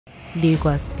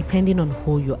Lagos, depending on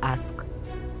who you ask,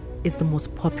 is the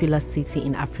most populous city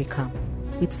in Africa,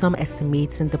 with some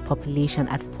estimating the population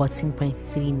at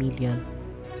 14.3 million,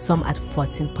 some at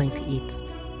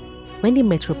 14.8. When the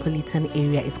metropolitan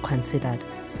area is considered,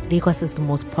 Lagos is the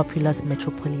most populous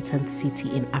metropolitan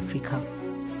city in Africa,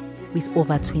 with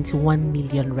over 21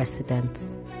 million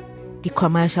residents. The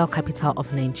commercial capital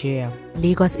of Nigeria,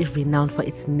 Lagos is renowned for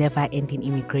its never-ending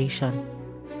immigration,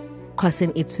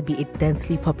 causing it to be a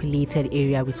densely populated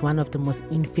area with one of the most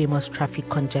infamous traffic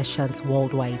congestions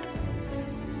worldwide.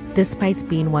 Despite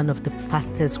being one of the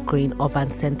fastest growing urban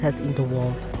centers in the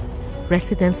world,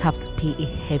 residents have to pay a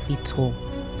heavy toll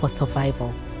for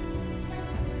survival.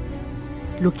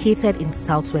 Located in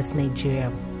southwest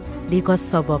Nigeria, Lagos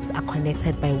suburbs are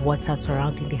connected by water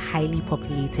surrounding the highly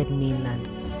populated mainland,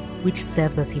 which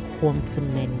serves as a home to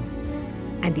many,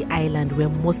 and the island where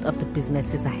most of the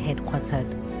businesses are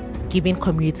headquartered, giving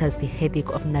commuters the headache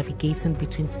of navigating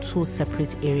between two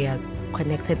separate areas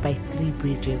connected by 3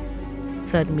 bridges,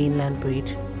 Third Mainland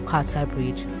Bridge, Carter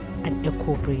Bridge, and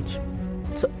Echo Bridge,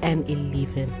 to earn a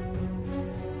living.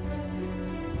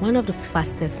 One of the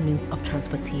fastest means of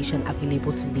transportation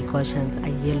available to Lagosians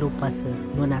are yellow buses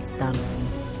known as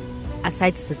Danfo.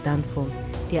 Aside the Danfo,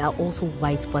 there are also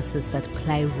white buses that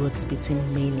ply roads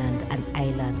between mainland and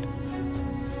island.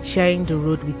 Sharing the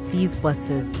road with these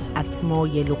buses are small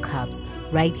yellow cabs,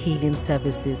 ride-hailing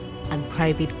services, and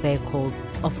private vehicles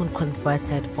often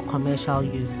converted for commercial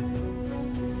use.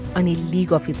 On a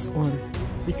league of its own,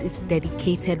 with its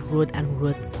dedicated road and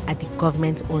routes are the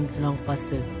government-owned long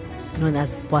buses known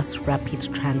as Bus Rapid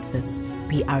Transit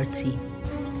 (BRT).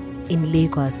 In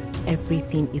Lagos,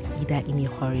 everything is either in a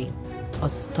hurry or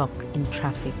stuck in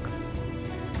traffic.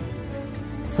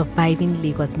 Surviving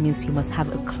Lagos means you must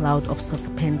have a cloud of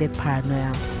suspended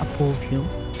paranoia above you,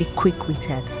 be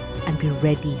quick-witted, and be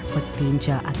ready for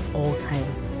danger at all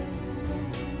times.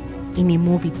 In a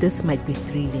movie, this might be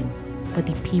thrilling, but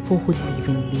the people who live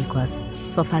in Lagos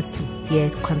suffer severe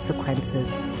consequences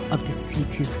of the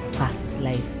city's fast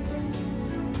life.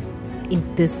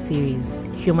 In this series,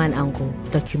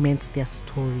 HumAngle documents their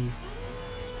stories.